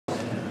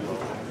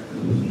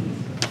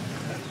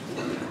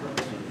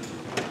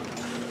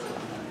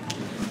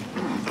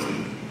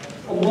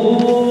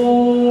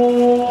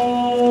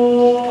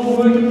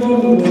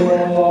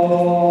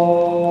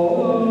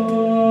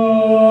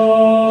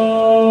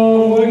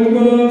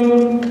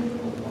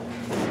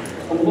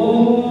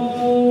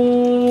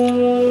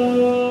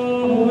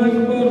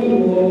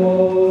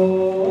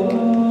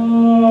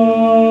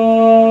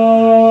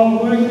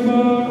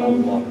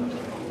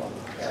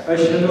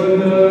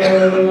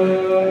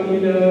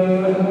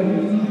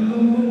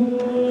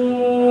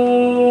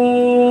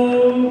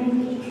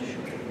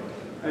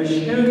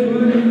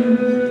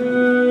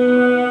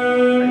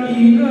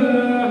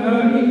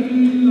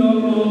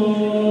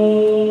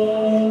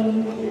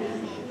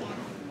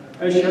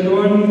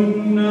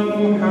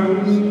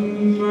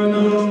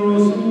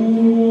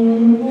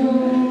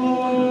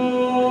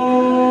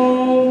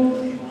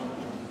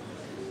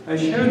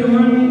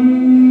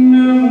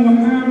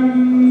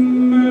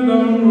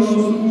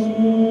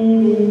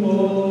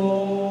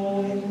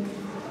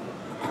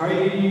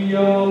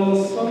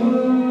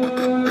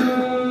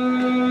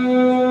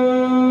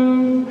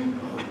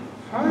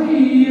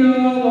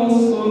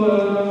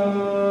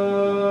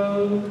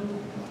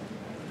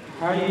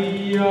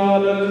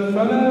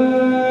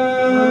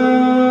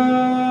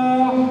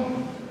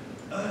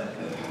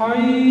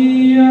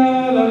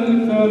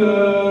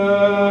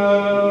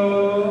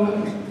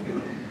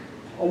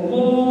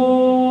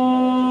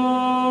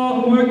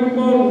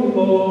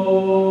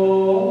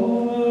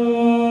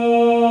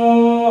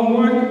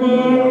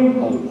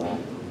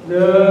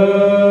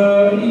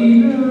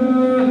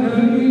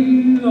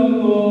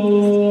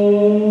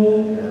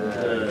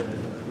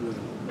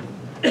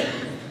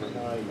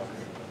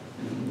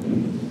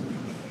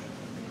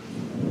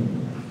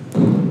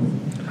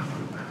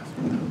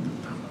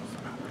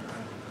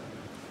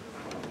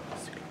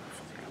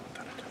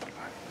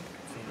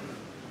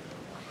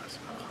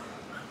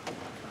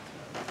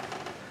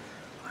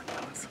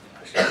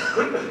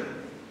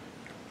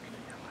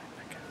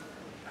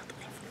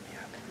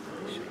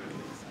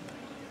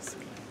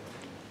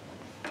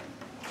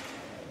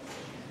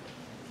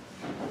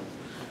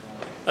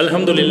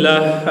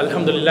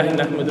الحمد لله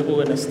نحمده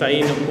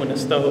ونستعينه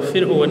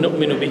ونستغفره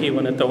ونؤمن به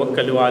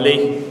ونتوكل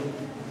عليه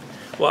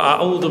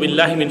وأعوذ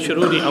بالله من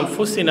شرور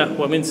أنفسنا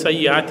ومن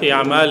سيئات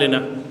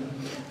أعمالنا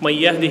من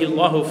يهده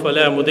الله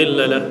فلا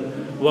مضل له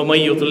ومن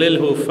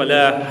يضلله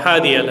فلا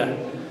هادي له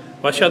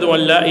وأشهد أن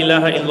لا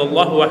إله إلا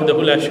الله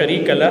وحده لا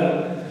شريك له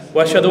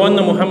وأشهد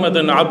أن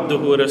محمدا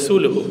عبده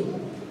ورسوله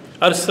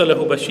أرسله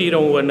بشيرا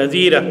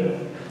ونذيرا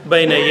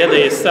بين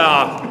يدي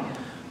الساعة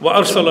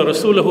وأرسل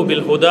رسوله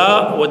بالهدى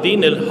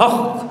ودين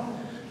الحق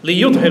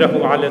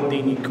ليظهره على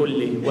الدين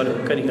كله ولو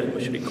كره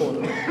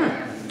المشركون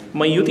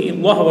من يطع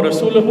الله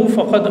ورسوله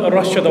فقد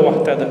رشد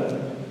واهتدى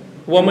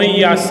ومن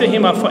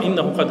يعصهما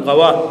فإنه قد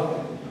غوى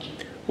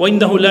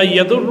وإنه لا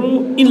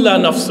يضر إلا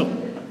نفسه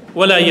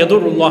ولا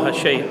يضر الله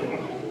شيئا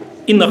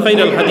إن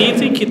خير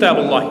الحديث كتاب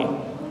الله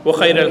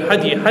وخير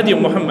الهدي هدي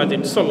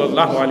محمد صلى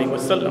الله عليه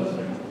وسلم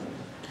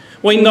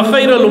وإن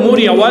خير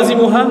الأمور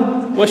عوازمها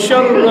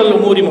وشر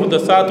الأمور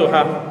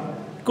محدثاتها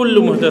كل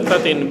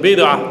محدثة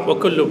بدعة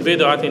وكل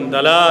بدعة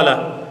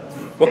ضلالة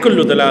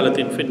وكل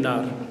ضلالة في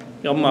النار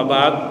أما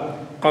بعد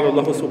قال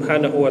الله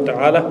سبحانه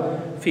وتعالى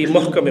في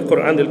محكم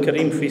القرآن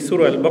الكريم في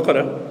سورة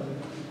البقرة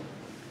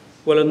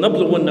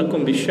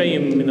ولنبلونكم بشيء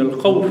من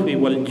الخوف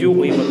والجوع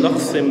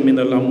والنقص من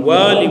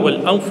الأموال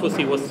والأنفس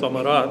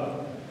والثمرات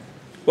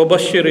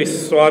وبشر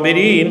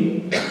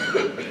الصابرين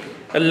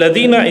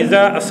الذين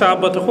إذا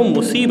أصابتهم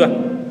مصيبة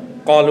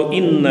قالوا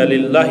إنا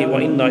لله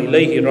وإنا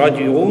إليه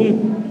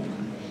راجعون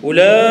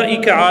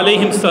أولئك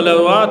عليهم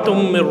صلوات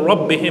من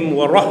ربهم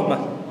ورحمة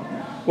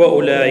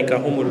وأولئك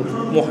هم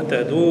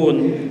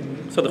المهتدون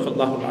صدق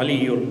الله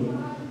العلي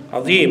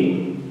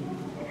العظيم.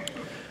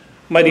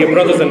 My dear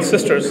brothers and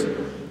sisters,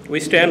 we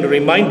stand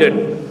reminded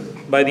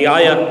by the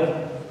ayah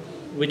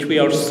which we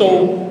are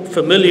so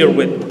familiar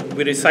with.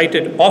 We recite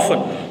it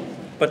often.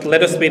 But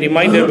let us be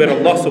reminded where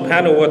Allah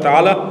subhanahu wa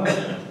ta'ala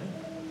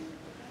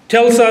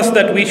tells us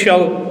that we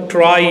shall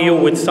try you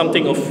with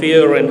something of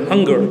fear and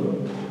hunger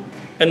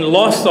and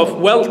loss of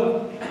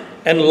wealth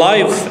and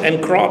lives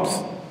and crops.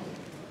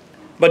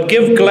 But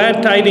give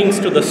glad tidings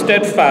to the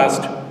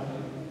steadfast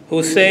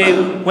who say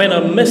when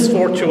a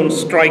misfortune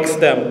strikes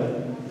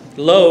them,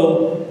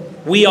 lo,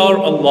 we are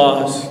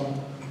Allah's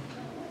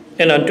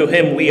and unto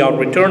Him we are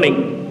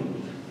returning.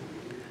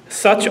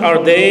 Such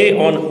are they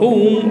on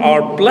whom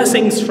are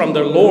blessings from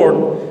their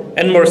Lord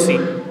and mercy.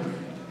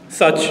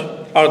 Such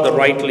are the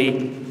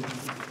rightly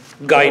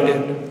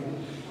guided.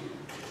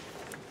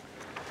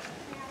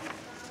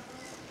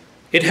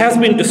 It has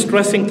been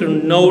distressing to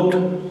note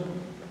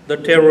the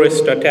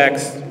terrorist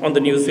attacks on the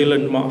New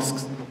Zealand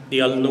mosques,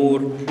 the Al-Noor,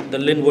 the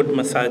Linwood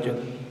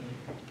Masajid.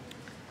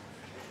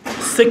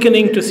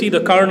 Sickening to see the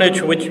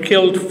carnage which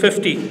killed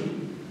 50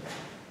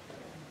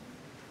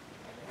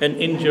 and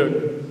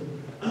injured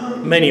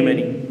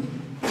many.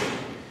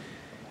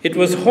 It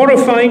was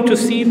horrifying to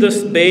see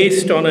this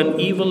based on an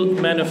evil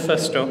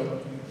manifesto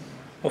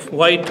of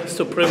white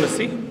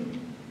supremacy,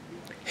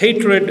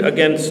 hatred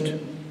against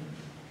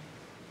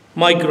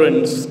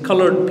migrants,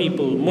 colored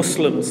people,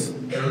 Muslims,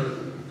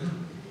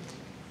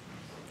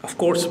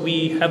 course,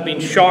 we have been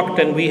shocked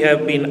and we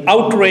have been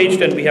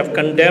outraged and we have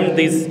condemned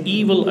these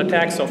evil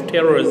attacks of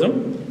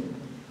terrorism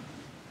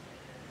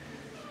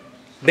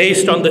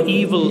based on the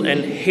evil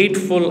and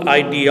hateful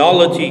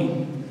ideology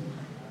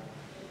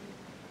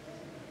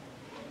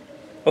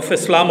of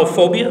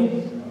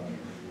Islamophobia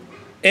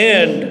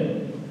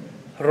and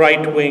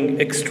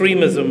right-wing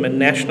extremism and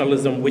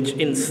nationalism, which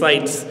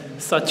incites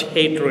such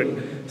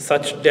hatred,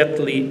 such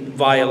deadly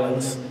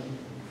violence.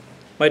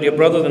 My dear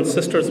brothers and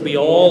sisters, we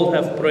all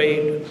have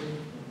prayed,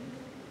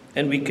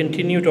 and we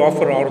continue to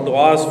offer our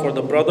du'as for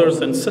the brothers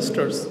and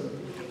sisters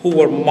who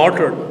were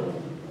martyred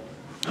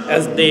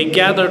as they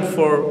gathered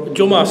for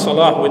Jummah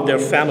Salah with their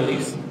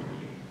families.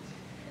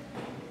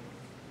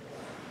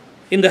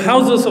 In the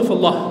houses of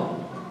Allah,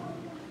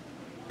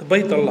 the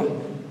Bayt Allah,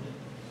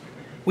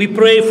 we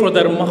pray for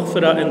their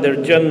maghfirah and their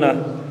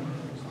Jannah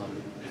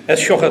as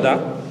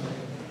shuhada.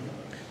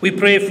 We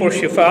pray for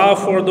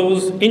shifa for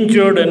those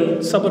injured and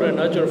sabr and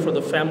ajr for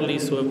the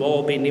families who have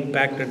all been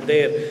impacted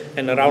there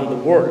and around the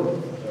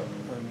world.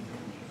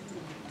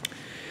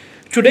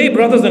 Today,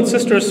 brothers and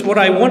sisters, what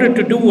I wanted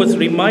to do was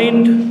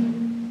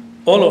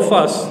remind all of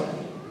us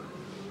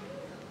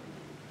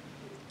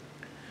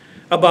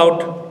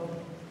about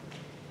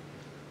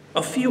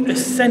a few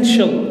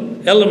essential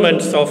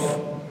elements of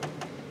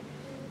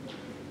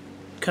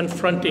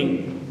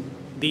confronting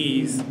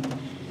these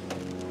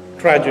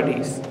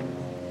tragedies,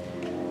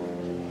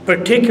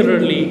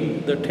 particularly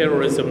the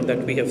terrorism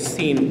that we have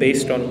seen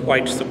based on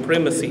white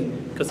supremacy,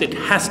 because it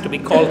has to be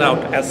called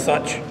out as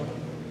such.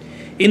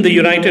 In the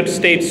United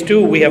States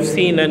too, we have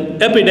seen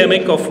an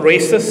epidemic of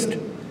racist,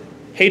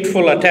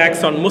 hateful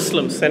attacks on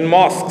Muslims and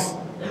mosques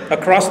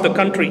across the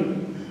country,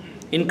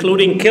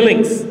 including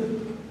killings.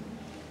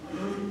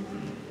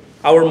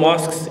 Our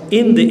mosques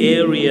in the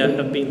area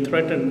have been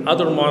threatened.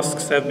 Other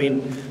mosques have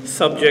been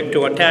subject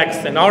to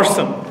attacks and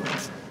arson.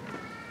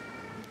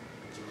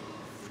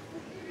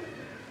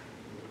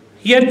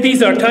 Yet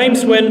these are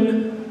times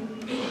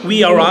when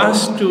we are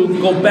asked to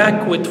go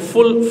back with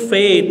full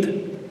faith,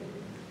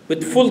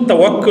 with full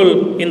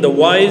tawakkul in the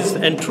wise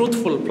and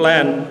truthful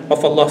plan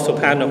of Allah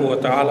subhanahu wa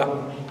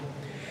ta'ala.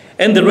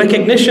 And the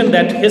recognition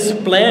that His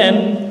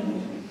plan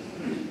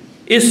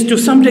is to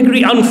some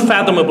degree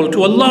unfathomable,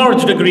 to a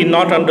large degree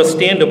not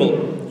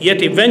understandable,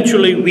 yet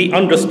eventually we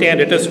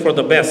understand it is for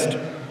the best.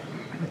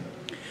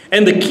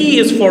 And the key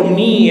is for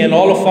me and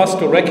all of us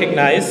to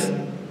recognize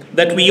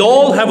that we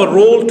all have a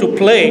role to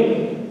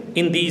play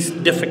in these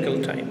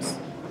difficult times.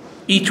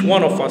 Each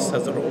one of us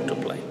has a role to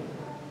play.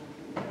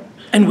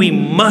 And we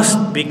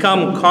must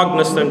become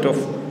cognizant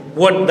of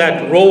what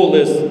that role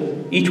is.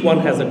 Each one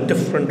has a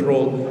different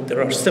role.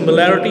 There are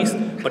similarities,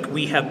 but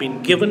we have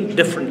been given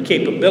different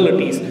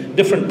capabilities,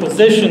 different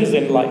positions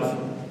in life.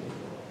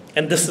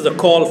 And this is a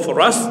call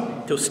for us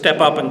to step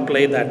up and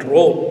play that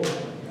role.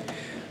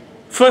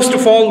 First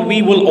of all,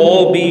 we will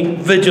all be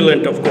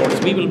vigilant, of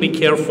course. We will be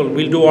careful.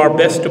 We'll do our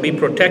best to be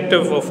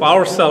protective of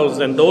ourselves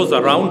and those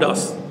around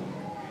us.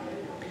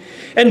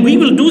 And we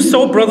will do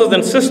so, brothers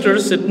and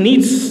sisters, it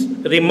needs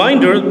a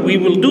reminder, we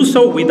will do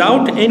so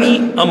without any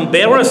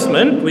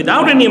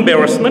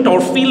embarrassment or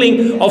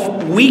feeling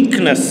of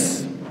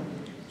weakness.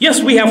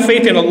 Yes, we have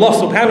faith in Allah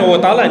subhanahu wa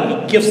ta'ala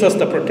and He gives us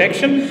the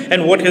protection,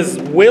 and what His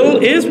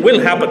will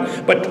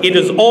happen. But it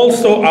is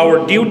also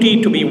our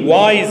duty to be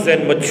wise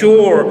and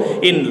mature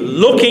in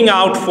looking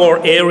out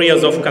for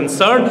areas of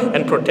concern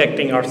and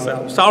protecting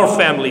ourselves, our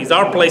families,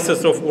 our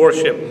places of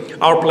worship,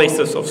 our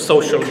places of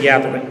social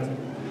gathering.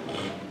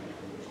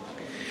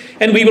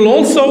 And we will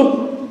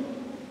also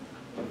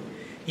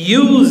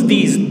use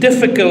these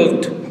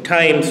difficult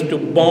times to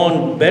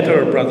bond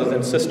better, brothers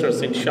and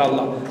sisters,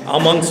 inshallah,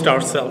 amongst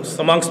ourselves,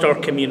 amongst our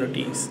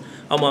communities,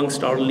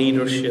 amongst our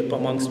leadership,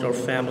 amongst our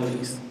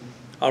families,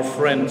 our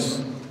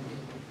friends.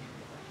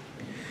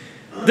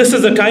 This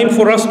is a time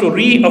for us to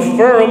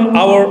reaffirm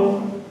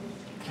our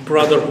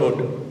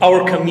brotherhood,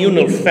 our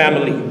communal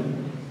family,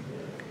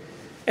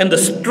 and the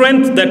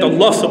strength that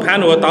Allah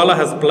subhanahu wa ta'ala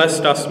has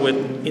blessed us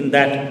with in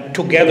that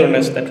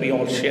togetherness that we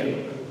all share.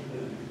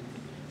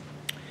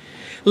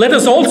 Let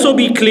us also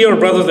be clear,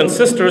 brothers and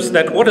sisters,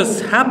 that what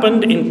has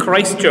happened in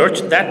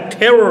Christchurch, that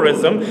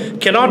terrorism,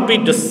 cannot be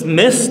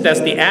dismissed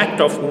as the act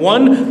of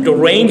one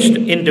deranged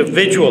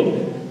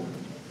individual.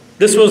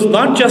 This was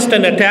not just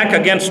an attack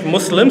against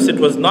Muslims, it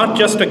was not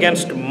just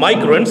against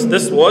migrants,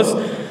 this was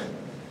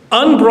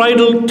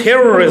unbridled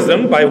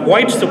terrorism by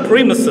white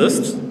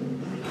supremacists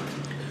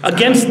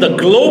against the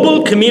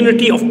global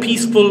community of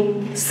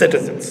peaceful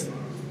citizens.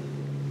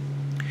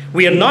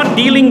 We are not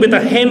dealing with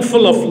a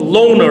handful of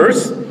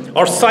loners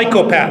or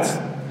psychopaths,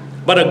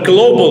 but a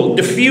global,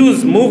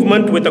 diffuse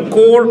movement with a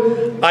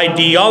core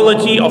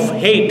ideology of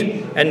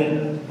hate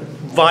and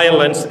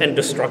violence and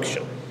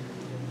destruction.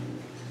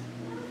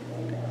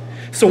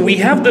 So we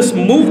have this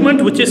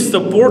movement which is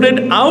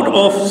supported out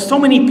of so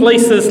many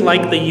places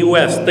like the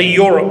US, the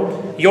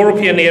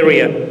European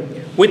area,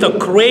 with a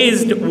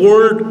crazed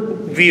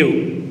world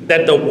view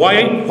that the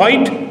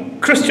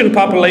white Christian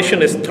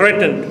population is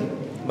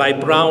threatened by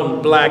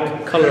brown,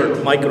 black,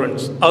 colored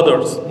migrants,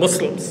 others,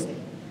 Muslims.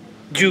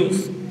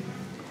 Jews.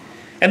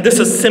 And this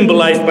is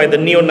symbolized by the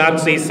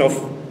neo-Nazis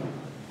of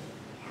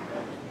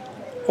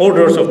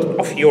orders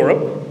of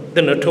Europe,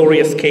 the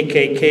notorious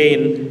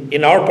KKK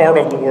in our part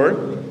of the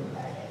world.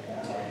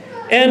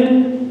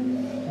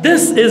 And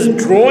this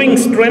is drawing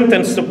strength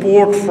and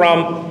support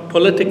from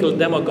political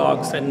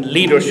demagogues and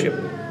leadership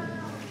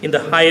in the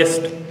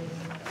highest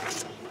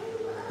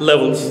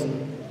levels.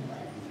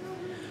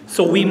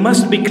 So we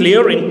must be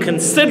clear in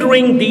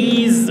considering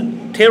these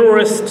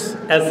terrorists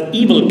as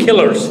evil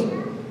killers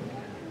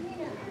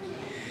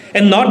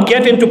and not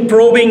get into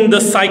probing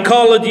the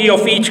psychology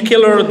of each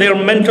killer, their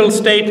mental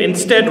state,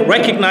 instead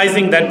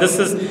recognizing that this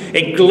is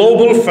a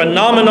global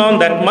phenomenon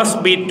that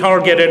must be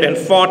targeted and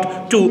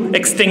fought to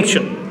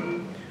extinction.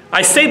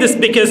 I say this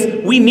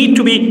because we need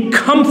to be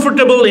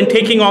comfortable in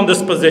taking on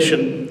this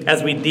position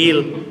as we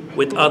deal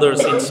with others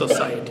in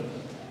society.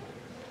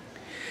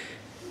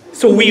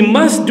 So we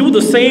must do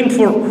the same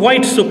for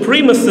white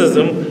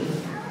supremacism,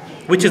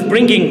 which is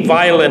bringing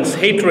violence,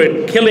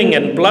 hatred, killing,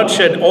 and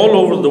bloodshed all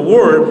over the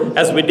world,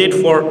 as we did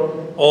for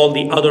all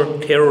the other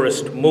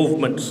terrorist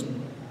movements.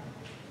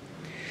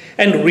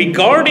 And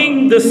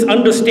regarding this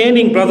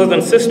understanding, brothers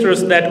and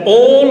sisters, that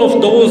all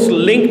of those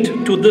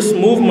linked to this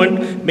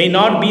movement may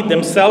not be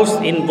themselves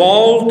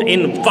involved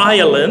in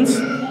violence,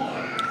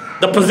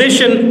 the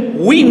position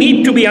we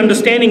need to be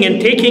understanding and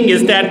taking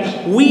is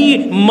that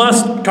we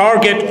must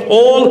target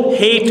all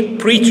hate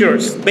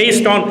preachers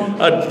based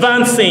on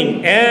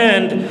advancing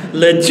and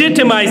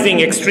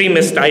legitimizing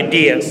extremist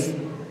ideas.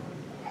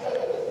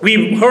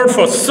 We've heard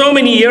for so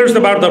many years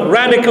about the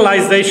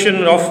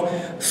radicalization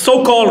of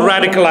so-called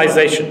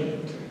radicalization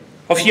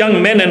of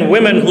young men and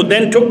women who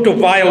then took to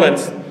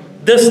violence.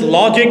 This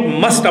logic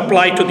must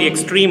apply to the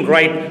extreme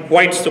right,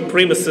 white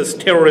supremacist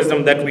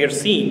terrorism that we are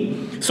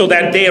seeing, so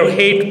that their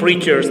hate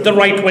preachers, the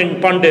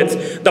right-wing pundits,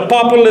 the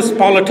populist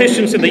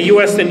politicians in the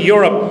US and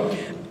Europe,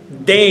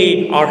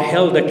 they are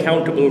held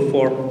accountable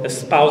for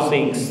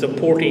espousing,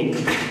 supporting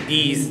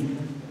these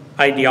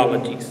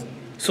ideologies.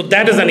 So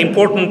that is an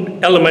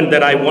important element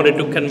that I wanted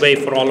to convey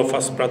for all of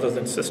us, brothers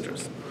and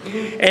sisters.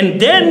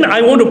 And then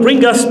I want to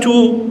bring us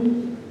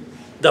to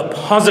the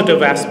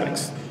positive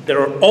aspects. There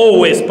are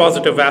always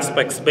positive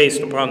aspects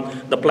based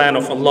upon the plan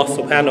of Allah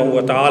subhanahu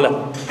wa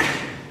ta'ala.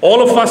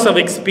 All of us have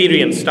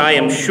experienced, I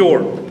am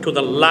sure, to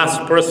the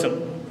last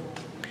person,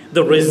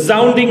 the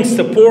resounding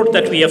support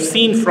that we have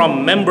seen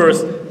from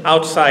members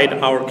outside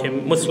our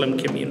Muslim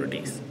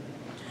communities.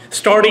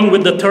 Starting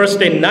with the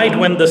Thursday night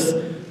when this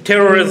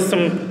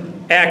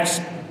terrorism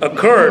acts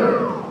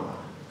occurred,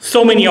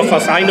 so many of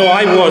us, I know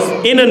I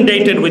was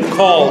inundated with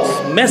calls,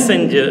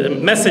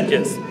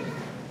 messages.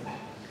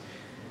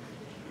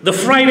 The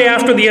Friday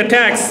after the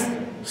attacks,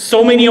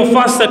 so many of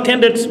us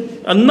attended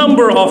a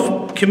number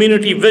of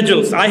community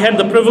vigils. I had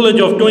the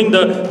privilege of doing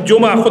the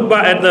Jummah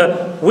khutbah at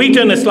the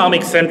Wheaton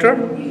Islamic Center,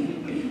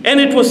 and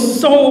it was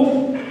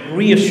so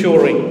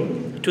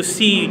reassuring to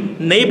see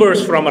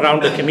neighbors from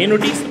around the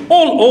communities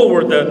all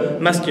over the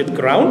masjid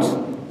grounds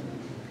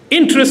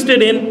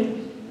interested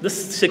in the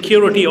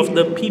security of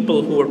the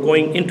people who are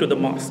going into the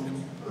mosque.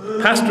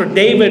 Pastor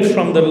David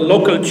from the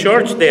local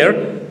church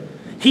there,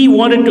 he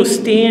wanted to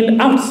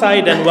stand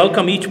outside and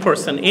welcome each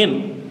person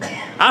in.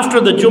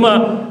 After the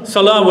Jummah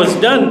Salah was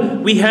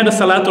done, we had a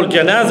Salatul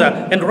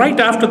Janaza, and right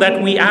after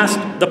that we asked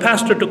the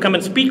pastor to come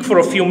and speak for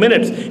a few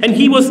minutes, and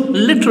he was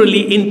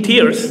literally in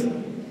tears.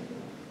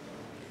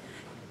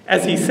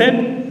 As he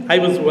said, I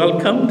was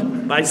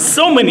welcomed by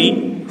so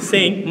many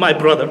saying, my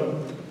brother.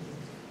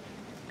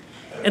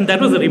 And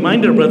that was a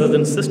reminder, brothers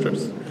and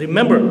sisters.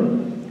 Remember,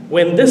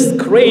 when this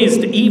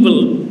crazed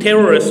evil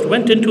terrorist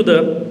went into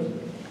the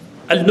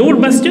Al-Nur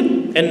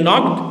Masjid and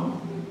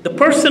knocked, the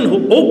person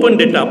who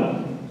opened it up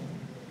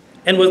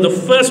and was the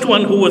first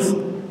one who was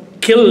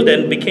killed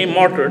and became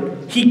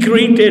martyred, he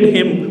greeted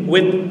him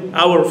with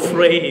our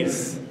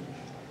phrase.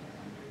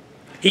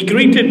 He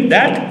greeted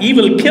that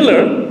evil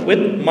killer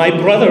with my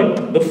brother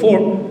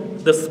before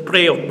the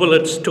spray of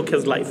bullets took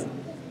his life.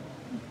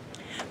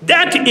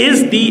 That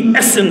is the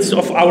essence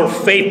of our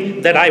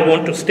faith that I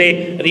want to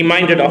stay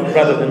reminded of,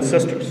 brothers and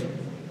sisters.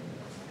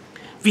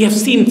 We have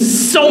seen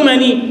so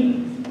many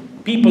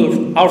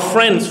people, our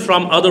friends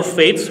from other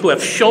faiths, who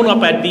have shown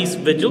up at these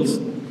vigils,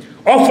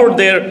 offered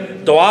their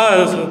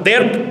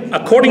du'as,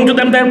 according to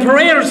them, their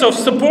prayers of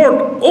support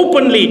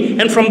openly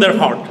and from their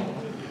heart,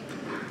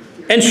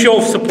 and show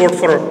of support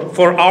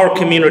for our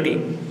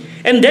community.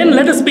 And then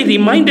let us be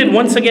reminded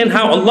once again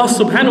how Allah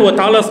subhanahu wa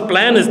ta'ala's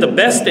plan is the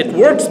best. It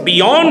works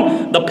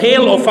beyond the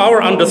pale of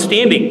our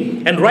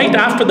understanding. And right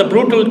after the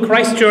brutal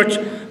Christchurch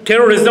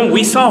terrorism,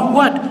 we saw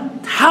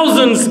what?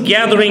 Thousands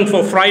gathering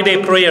for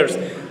Friday prayers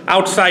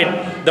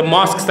outside the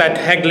mosques at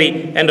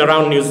Hagley and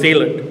around New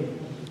Zealand.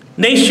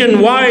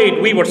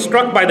 Nationwide, we were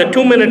struck by the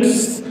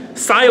 2-minute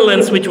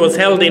silence which was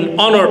held in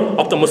honor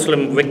of the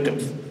Muslim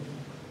victims.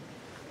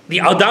 The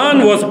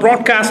Adhan was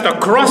broadcast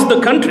across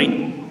the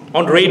country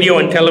on radio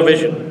and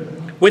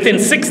television. Within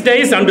 6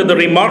 days, under the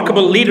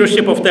remarkable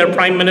leadership of their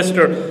Prime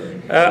Minister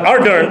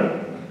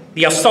Ardern,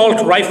 the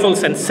assault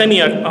rifles and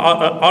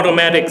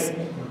semi-automatics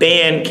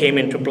ban came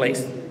into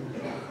place.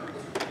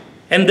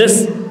 And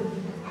this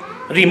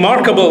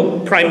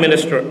remarkable prime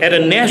minister at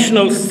a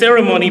national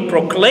ceremony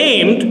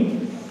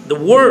proclaimed the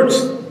words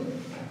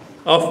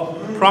of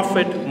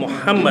Prophet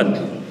Muhammad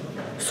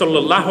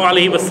sallallahu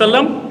alaihi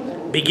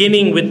wasallam,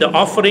 beginning with the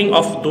offering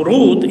of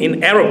durood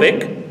in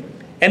Arabic,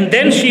 and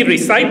then she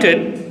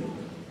recited,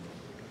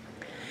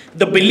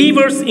 "The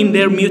believers in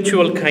their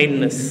mutual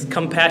kindness,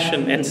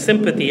 compassion, and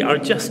sympathy are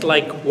just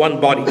like one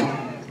body.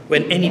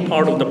 When any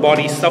part of the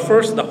body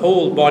suffers, the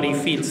whole body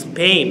feels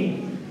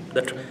pain."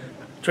 The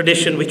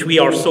tradition which we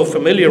are so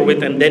familiar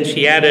with. And then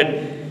she added,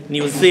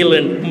 "New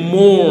Zealand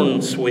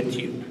mourns with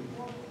you."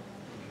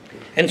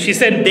 And she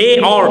said, "They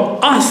are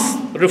us,"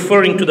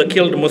 referring to the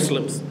killed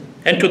Muslims,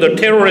 and to the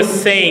terrorists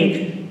saying,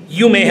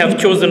 "You may have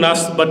chosen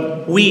us,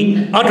 but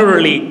we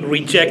utterly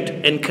reject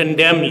and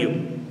condemn you."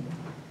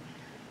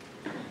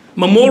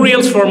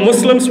 Memorials for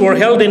Muslims were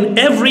held in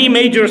every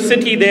major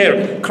city there: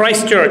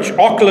 Christchurch,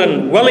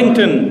 Auckland,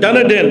 Wellington,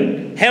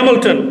 Dunedin,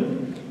 Hamilton.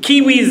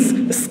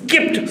 Kiwis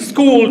skipped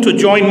school to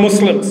join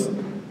Muslims.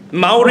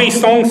 Maori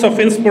songs of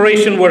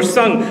inspiration were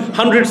sung.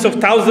 Hundreds of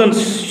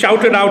thousands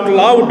shouted out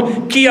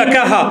loud, "Kia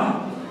kaha,"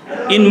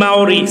 in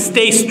Maori,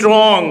 "Stay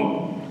strong,"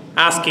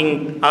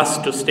 asking us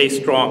to stay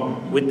strong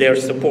with their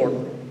support.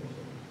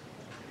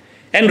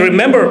 And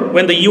remember,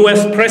 when the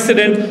US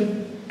president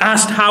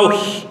asked how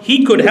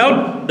he could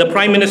help, the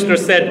prime minister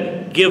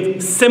said,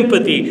 "Give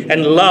sympathy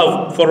and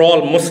love for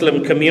all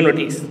Muslim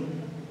communities."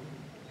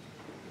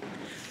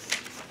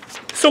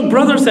 So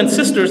brothers and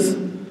sisters,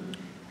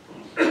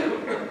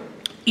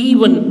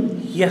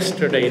 even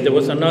yesterday there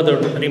was another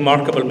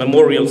remarkable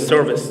memorial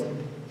service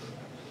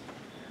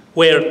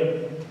where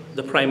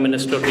the Prime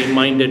Minister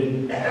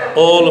reminded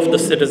all of the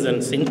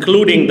citizens,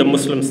 including the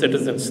Muslim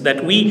citizens,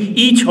 that we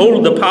each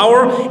hold the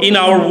power in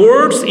our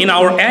words, in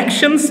our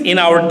actions, in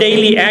our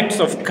daily acts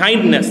of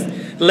kindness.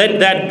 Let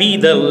that be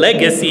the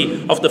legacy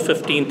of the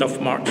 15th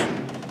of March.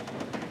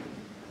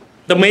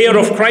 The mayor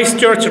of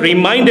Christchurch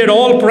reminded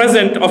all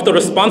present of the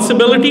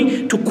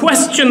responsibility to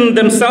question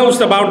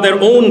themselves about their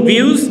own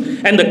views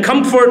and the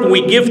comfort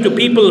we give to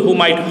people who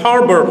might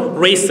harbor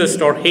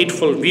racist or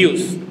hateful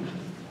views.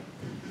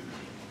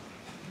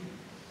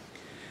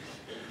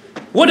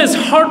 What is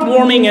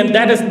heartwarming, and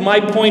that is my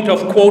point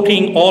of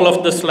quoting all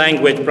of this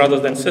language,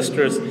 brothers and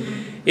sisters,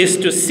 is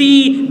to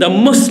see the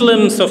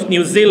Muslims of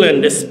New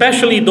Zealand,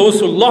 especially those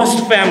who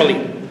lost family,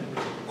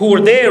 who were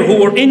there, who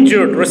were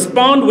injured,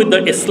 respond with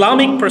the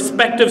Islamic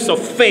perspectives of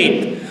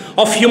faith,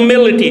 of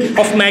humility,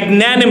 of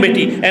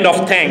magnanimity, and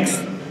of thanks.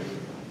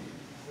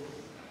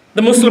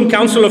 The Muslim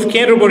Council of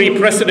Canterbury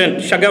President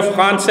Shagaf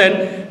Khan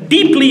said,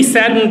 "Deeply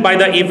saddened by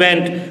the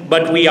event,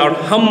 but we are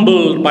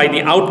humbled by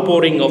the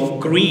outpouring of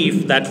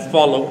grief that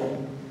followed."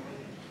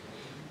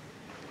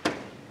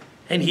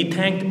 And he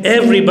thanked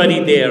everybody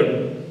there,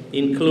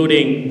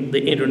 including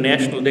the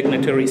international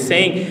dignitaries,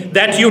 saying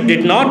that you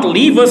did not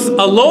leave us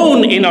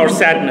alone in our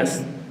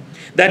sadness,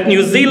 that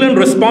New Zealand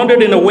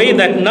responded in a way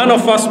that none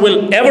of us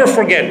will ever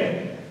forget,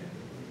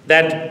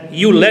 that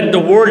you let the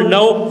world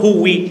know who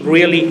we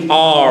really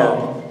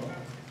are.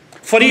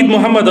 Farid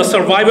Muhammad, a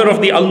survivor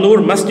of the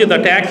Al-Noor Masjid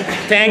attack,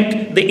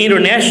 thanked the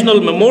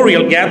international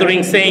memorial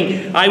gathering,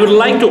 saying, "I would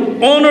like to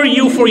honor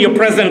you for your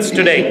presence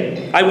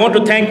today. I want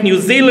to thank New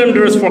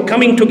Zealanders for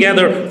coming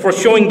together, for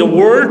showing the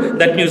world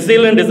that New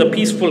Zealand is a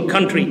peaceful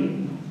country."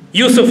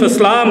 Yusuf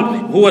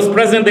Islam, who was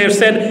present there,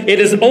 said, "It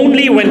is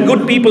only when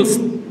good people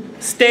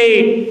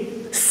stay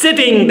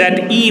sitting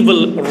that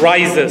evil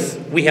rises.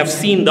 We have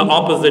seen the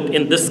opposite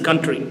in this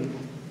country."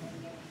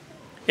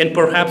 And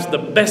perhaps the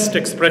best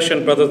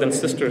expression, brothers and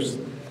sisters,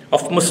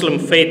 of Muslim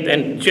faith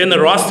and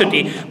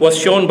generosity was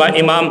shown by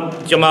Imam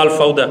Jamal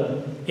Fauda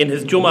in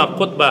his Jummah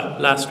khutbah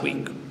last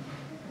week.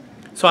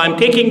 So I'm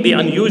taking the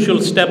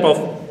unusual step of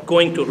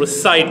going to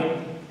recite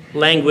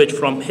language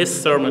from his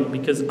sermon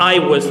because I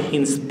was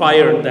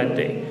inspired that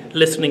day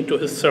listening to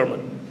his sermon.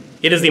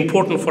 It is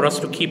important for us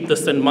to keep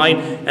this in mind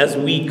as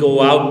we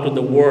go out to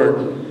the world,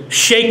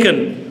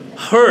 shaken,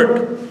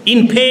 hurt,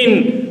 in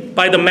pain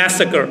by the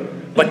massacre,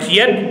 but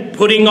yet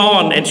putting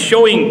on and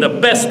showing the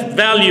best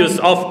values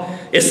of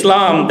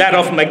Islam, that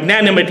of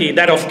magnanimity,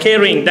 that of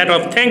caring, that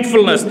of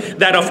thankfulness,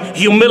 that of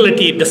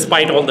humility,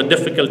 despite all the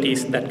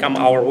difficulties that come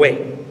our way.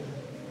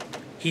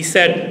 He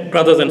said,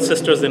 brothers and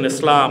sisters in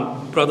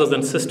Islam, brothers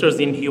and sisters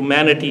in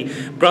humanity,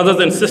 brothers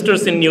and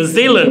sisters in New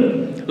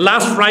Zealand,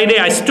 last Friday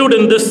I stood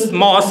in this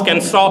mosque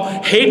and saw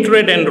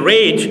hatred and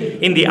rage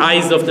in the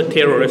eyes of the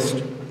terrorist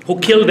who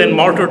killed and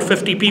martyred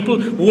 50 people,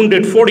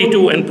 wounded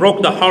 42, and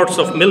broke the hearts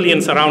of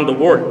millions around the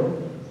world.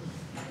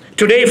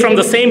 Today, from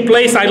the same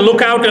place, I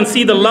look out and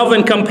see the love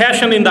and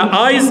compassion in the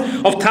eyes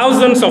of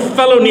thousands of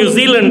fellow New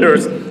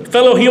Zealanders,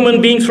 fellow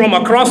human beings from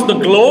across the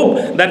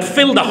globe that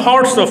fill the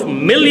hearts of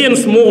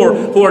millions more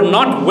who are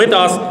not with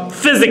us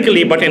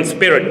physically but in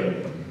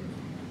spirit.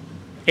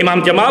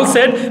 Imam Jamal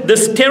said,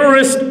 "This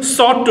terrorist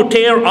sought to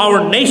tear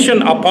our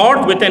nation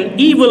apart with an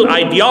evil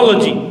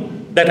ideology.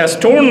 that has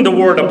torn the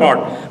world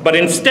apart. But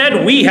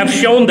instead, we have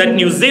shown that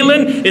New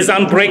Zealand is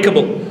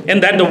unbreakable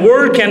and that the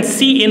world can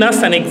see in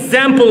us an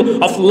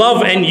example of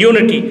love and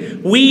unity.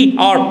 We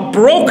are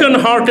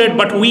broken-hearted,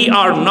 but we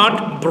are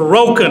not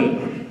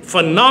broken.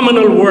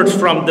 Phenomenal words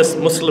from this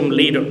Muslim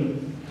leader.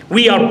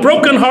 We are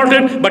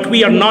broken-hearted, but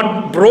we are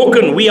not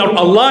broken. We are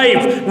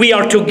alive. We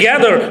are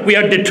together. We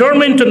are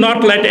determined to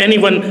not let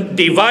anyone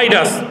divide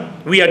us.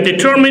 We are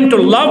determined to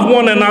love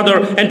one another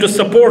and to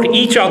support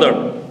each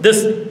other.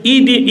 This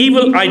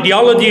evil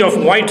ideology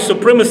of white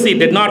supremacy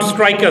did not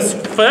strike us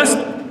first,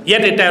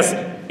 yet it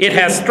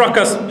has struck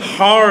us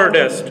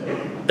hardest.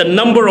 The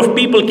number of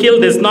people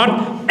killed is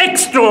not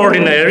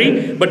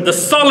extraordinary, but the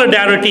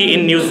solidarity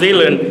in New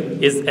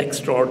Zealand is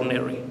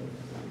extraordinary.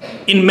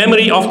 In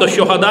memory of the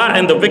Shuhada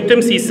and the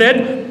victims, he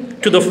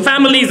said, to the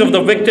families of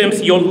the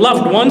victims, your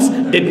loved ones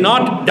did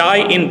not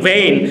die in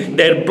vain.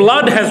 Their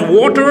blood has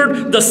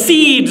watered the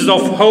seeds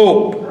of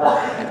hope.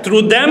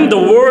 Through them, the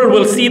world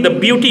will see the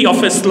beauty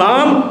of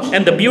Islam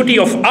and the beauty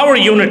of our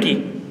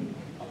unity.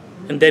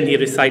 And then he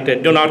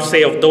recited, do not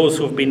say of those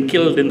who have been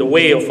killed in the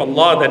way of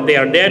Allah that they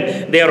are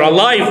dead. They are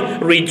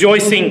alive,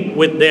 rejoicing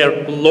with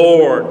their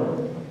Lord.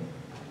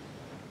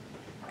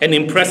 And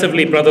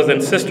impressively, brothers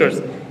and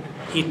sisters,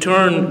 he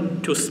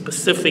turned to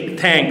specific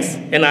thanks,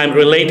 and I'm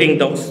relating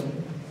those.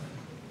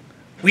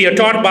 We are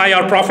taught by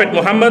our Prophet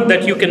Muhammad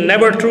that you can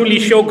never truly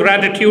show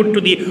gratitude to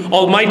the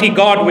Almighty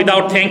God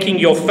without thanking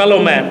your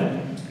fellow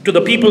man. To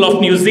the people of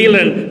New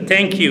Zealand,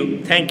 thank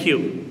you, thank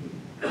you.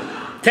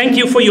 Thank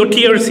you for your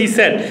tears, he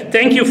said.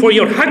 Thank you for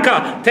your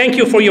haka. Thank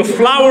you for your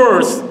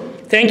flowers.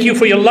 Thank you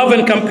for your love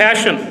and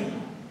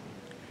compassion.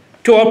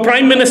 To our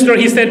Prime Minister,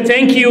 he said,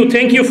 thank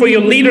you for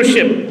your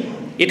leadership.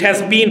 It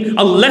has been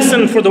a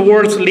lesson for the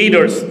world's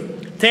leaders.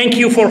 Thank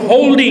you for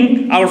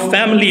holding our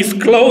families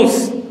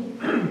close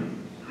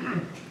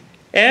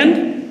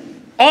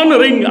and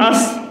honoring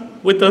us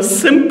with a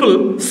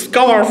simple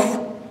scarf.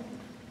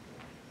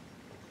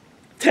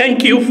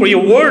 Thank you for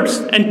your words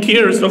and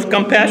tears of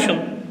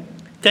compassion.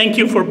 Thank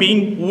you for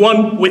being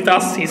one with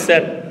us, he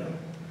said.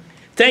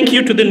 Thank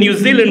you to the New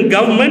Zealand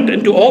government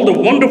and to all the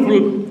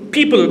wonderful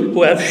people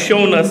who have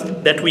shown us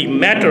that we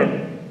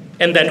matter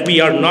and that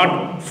we are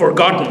not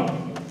forgotten.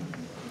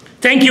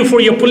 Thank you for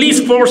your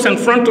police force and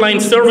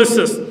frontline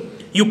services.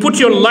 You put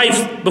your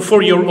lives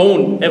before your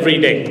own every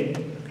day.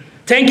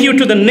 Thank you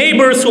to the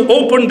neighbors who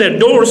opened their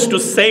doors to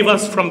save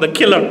us from the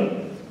killer.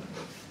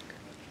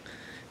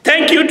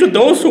 Thank you to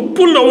those who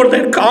pulled over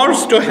their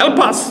cars to help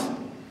us.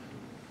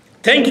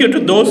 Thank you to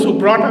those who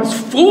brought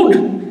us food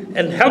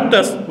and helped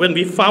us when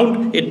we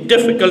found it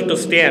difficult to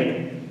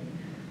stand.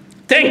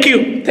 Thank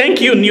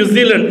you, New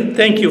Zealand.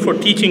 Thank you for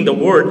teaching the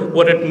world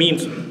what it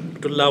means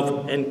to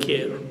love and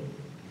care.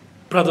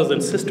 Brothers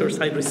and sisters,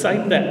 I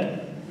recite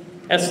that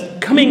as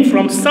coming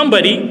from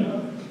somebody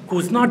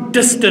who's not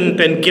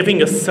distant and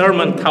giving a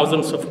sermon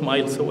thousands of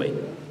miles away.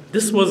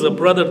 This was a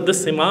brother,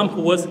 this imam,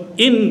 who was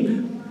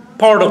in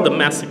part of the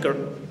massacre.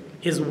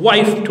 His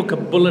wife took a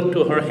bullet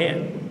to her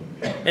hand,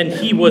 and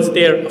he was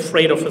there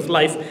afraid of his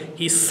life.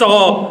 He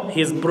saw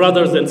his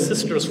brothers and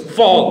sisters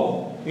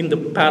fall in the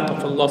path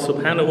of Allah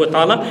subhanahu wa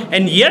ta'ala,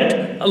 and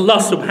yet Allah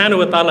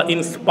subhanahu wa ta'ala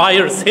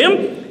inspires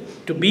him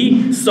to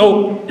be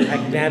so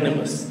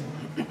magnanimous,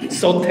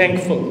 so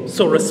thankful,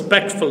 so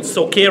respectful,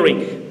 so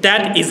caring.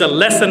 That is a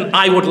lesson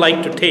I would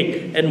like to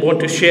take and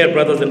want to share,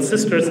 brothers and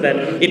sisters, that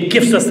it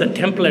gives us a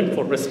template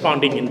for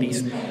responding in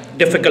these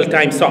difficult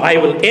times. So I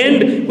will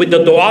end with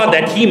the dua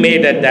that he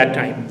made at that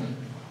time.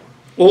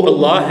 Oh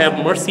Allah,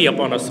 have mercy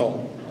upon us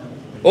all.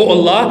 Oh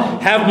Allah,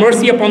 have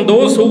mercy upon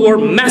those who were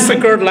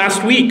massacred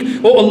last week.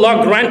 Oh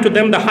Allah, grant to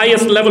them the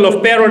highest level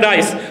of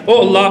paradise. Oh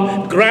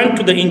Allah, grant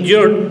to the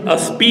injured a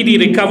speedy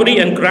recovery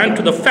and grant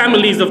to the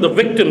families of the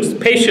victims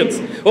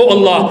patience. Oh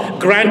Allah,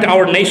 grant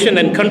our nation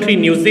and country,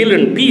 New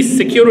Zealand, peace,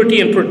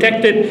 security, and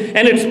protect it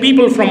and its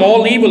people from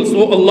all evils.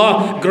 Oh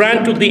Allah,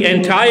 grant to the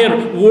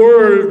entire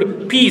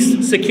world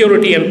peace,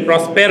 security, and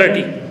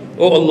prosperity.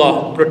 Oh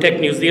Allah, protect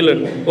New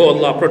Zealand. Oh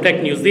Allah,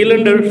 protect New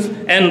Zealanders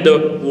and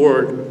the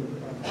world.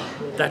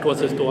 That was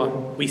his dua.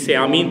 We say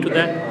Ameen to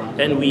that,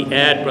 and we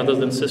add, brothers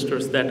and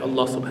sisters, that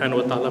Allah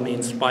subhanahu wa ta'ala may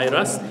inspire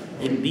us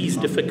in these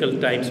difficult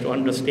times to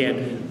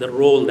understand the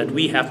role that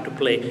we have to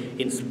play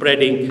in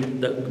spreading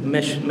the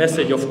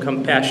message of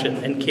compassion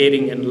and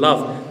caring and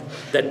love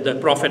that the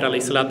Prophet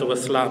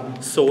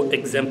ﷺ so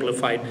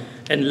exemplified.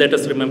 And let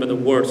us remember the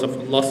words of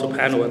Allah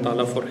subhanahu wa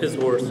ta'ala, for his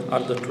words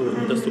are the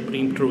truth, the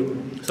supreme truth.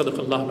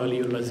 Sadaqallahu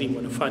al-aliyyul azim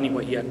wa nafani wa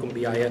iyyakum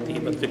bi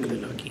ayatihi wa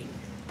dhikril hakim.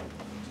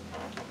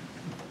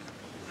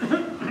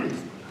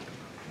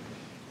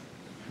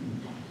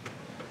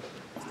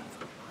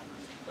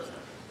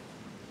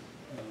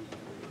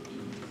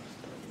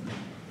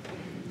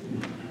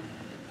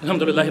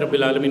 Alhamdulillahi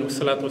Rabbil Alameen,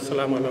 wassalatu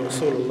wassalamu ala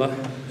Rasulullah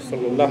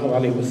sallallahu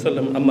alayhi wa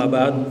sallam, amma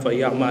ba'd, fa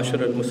ya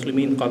ma'ashara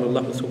al-muslimin, qala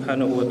Allah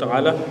subhanahu wa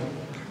ta'ala,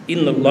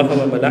 inna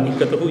Allaha wa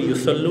malaikatahu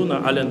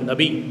yusalluna ala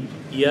al-nabi,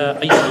 ya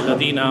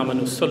ayyuhalladhina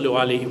amanu sallu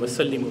alayhi wa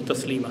sallimu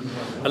taslima.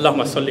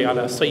 Allahumma salli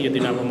ala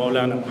sayyidina wa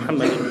maulana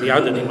Muhammadin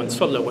bi'adadi man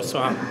salla wa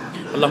sa'am.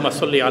 اللهم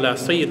صل على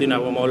سيدنا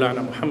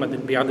ومولانا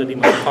محمد بعدد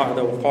ما قعد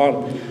وقال.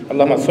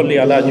 اللهم صل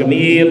على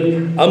جميع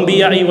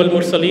الأنبياء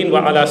والمرسلين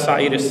وعلى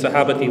سائر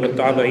الصحابة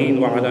والتابعين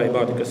وعلى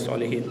عبادك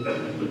الصالحين.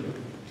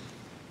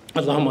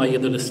 اللهم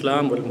أيد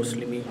الإسلام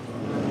والمسلمين.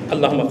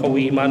 اللهم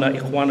قوي إيمان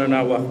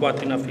إخواننا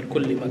وأخواتنا في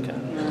كل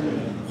مكان،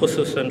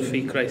 خصوصا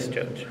في كرايست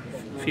تشيرش،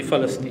 في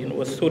فلسطين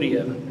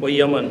وسوريا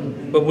واليمن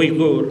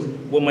وويغور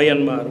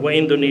وميانمار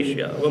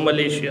وإندونيسيا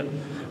وماليزيا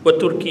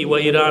وتركي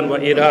وإيران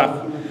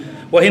وعراق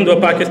وهند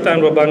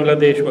وباكستان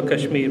وبنغلاديش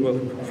وكشمير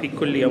وفي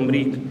كل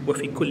أمريكا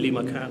وفي كل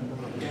مكان.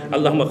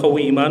 اللهم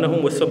قوي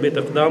إيمانهم وثبت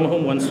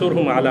أقدامهم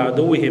وانصرهم على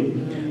عدوهم.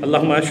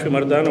 اللهم اشف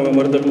مرضانا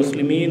ومرضى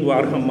المسلمين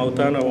وارحم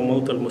موتانا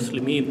وموتى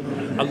المسلمين.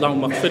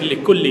 اللهم اغفر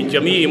لكل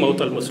جميع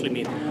موتى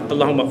المسلمين.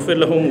 اللهم اغفر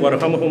لهم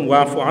وارحمهم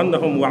واعف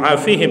عنهم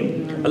وعافهم.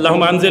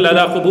 اللهم انزل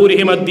على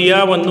قبورهم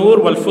الضياء والنور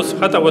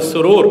والفسحة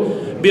والسرور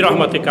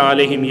برحمتك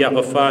عليهم يا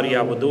غفار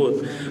يا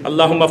ودود.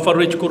 اللهم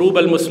فرج كروب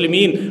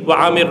المسلمين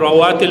وعامر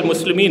روات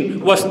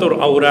المسلمين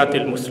واستر عورات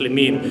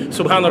المسلمين.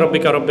 سبحان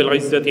ربك رب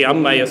العزة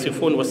عما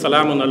يصفون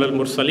وسلام على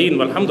المرسلين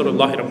والحمد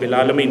لله رب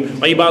العالمين.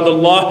 عباد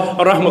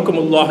الله رحمكم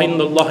الله،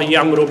 إن الله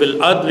يأمر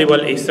بالعدل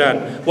والإحسان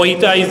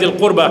وإيتاء ذي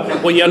القربى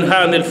وينهى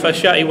عن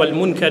الفحشاء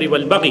والمنكر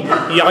والبغي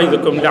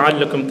يعظكم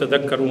لعلكم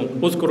تذكرون.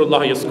 اذكروا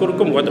الله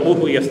يذكركم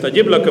وادعوه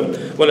يستجب لكم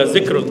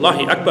ولذكر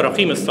الله أكبر.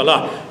 أقيموا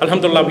الصلاة.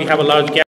 Alhamdulillah, we have a large